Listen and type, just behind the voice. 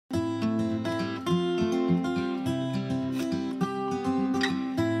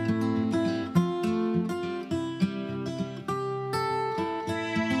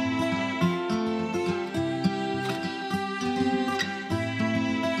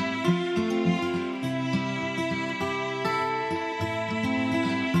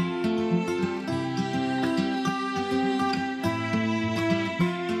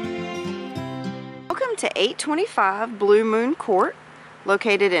to 825 Blue Moon Court,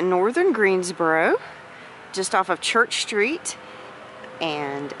 located in northern Greensboro, just off of Church Street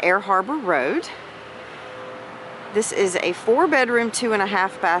and Air Harbor Road. This is a 4-bedroom,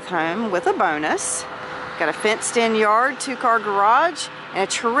 2.5-bath home with a bonus. Got a fenced-in yard, 2-car garage, and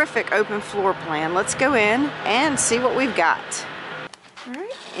a terrific open floor plan. Let's go in and see what we've got. All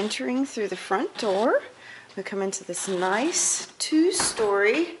right, entering through the front door, we come into this nice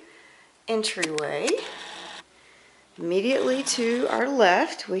 2-story entryway. Immediately to our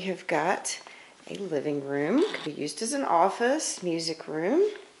left, we have got a living room. Could be used as an office, music room.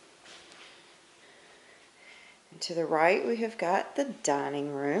 And to the right, we have got the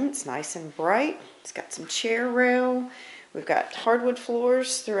dining room. It's nice and bright. It's got some chair rail. We've got hardwood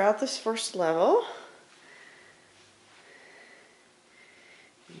floors throughout this first level.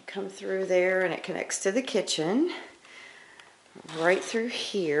 You come through there and it connects to the kitchen. Right through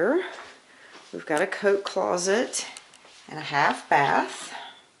here, we've got a coat closet and a half bath.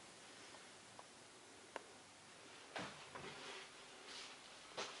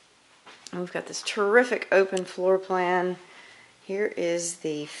 And we've got this terrific open floor plan. Here is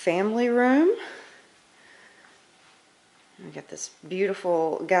the family room. We've got this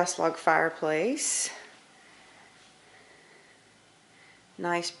beautiful gas log fireplace.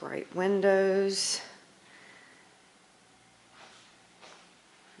 Nice bright windows.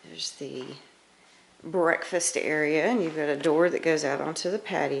 There's the breakfast area, and you've got a door that goes out onto the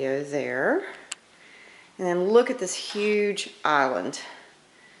patio there. And then look at this huge island.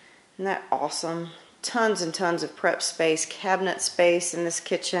 Isn't that awesome? Tons and tons of prep space, cabinet space in this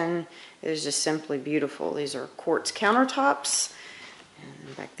kitchen. It is just simply beautiful. These are quartz countertops.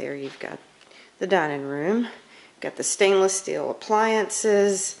 And back there you've got the dining room. You've got the stainless steel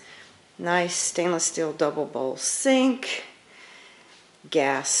appliances. Nice stainless steel double bowl sink.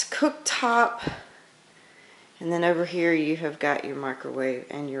 Gas cooktop. And then over here you have got your microwave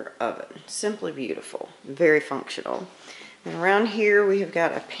and your oven. Simply beautiful. Very functional. And around here we have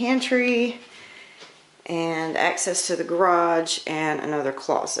got a pantry and access to the garage and another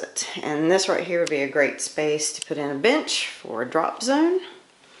closet. And this right here would be a great space to put in a bench for a drop zone.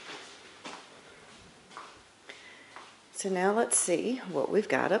 So now let's see what we've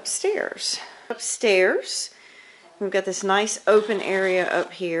got upstairs. Upstairs, we've got this nice open area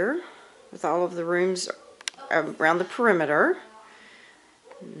up here with all of the rooms around the perimeter.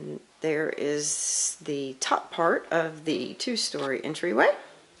 There is the top part of the 2-story entryway.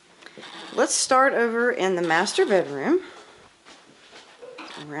 Let's start over in the master bedroom.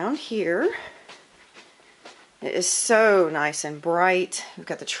 Around here, it is so nice and bright. We've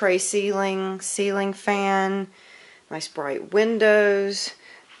got the tray ceiling fan, nice bright windows.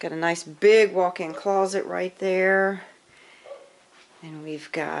 Got a nice big walk-in closet right there. And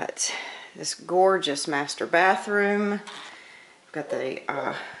we've got this gorgeous master bathroom. We've got the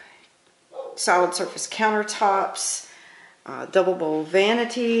solid surface countertops, double bowl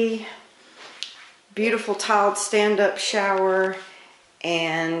vanity, beautiful tiled stand-up shower,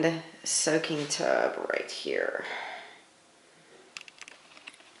 and soaking tub right here.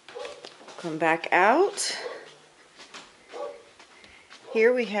 Come back out.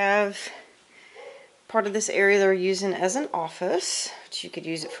 Here we have part of this area they're using as an office, but you could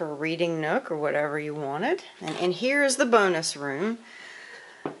use it for a reading nook or whatever you wanted. And here is the bonus room.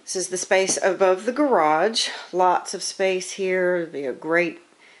 This is the space above the garage. Lots of space here. It'd be a great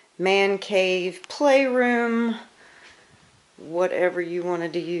man cave, playroom, whatever you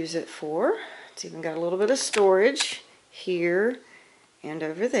wanted to use it for. It's even got a little bit of storage here and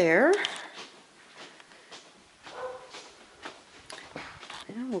over there.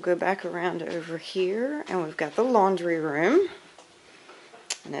 And we'll go back around over here, and we've got the laundry room.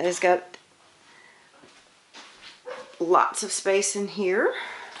 And it has got lots of space in here.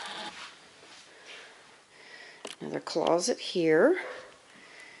 Another closet here.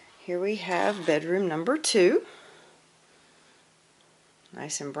 Here we have bedroom number 2.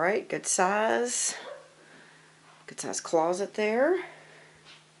 Nice and bright, good size. Good size closet there.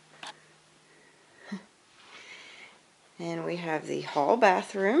 And we have the hall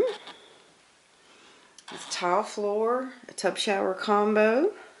bathroom with tile floor, a tub shower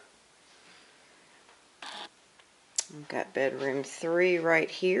combo. We've got bedroom 3 right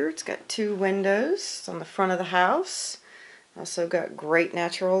here. It's got 2 windows. It's on the front of the house. Also got great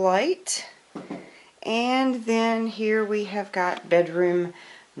natural light. And then here we have got bedroom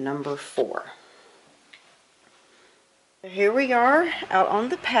number 4. Here we are out on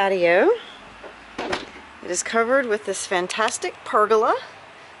the patio. It is covered with this fantastic pergola.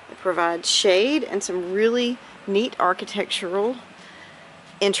 It provides shade and some really neat architectural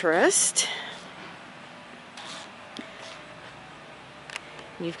interest.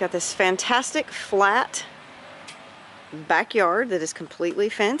 You've got this fantastic flat backyard that is completely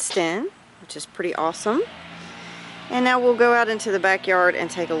fenced in, which is pretty awesome. And now we'll go out into the backyard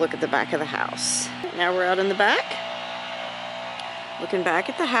and take a look at the back of the house. Now we're out in the back, looking back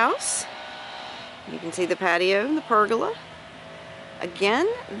at the house. You can see the patio and the pergola. Again,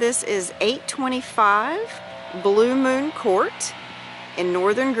 this is 825 Blue Moon Court in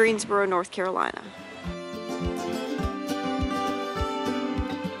northern Greensboro, North Carolina.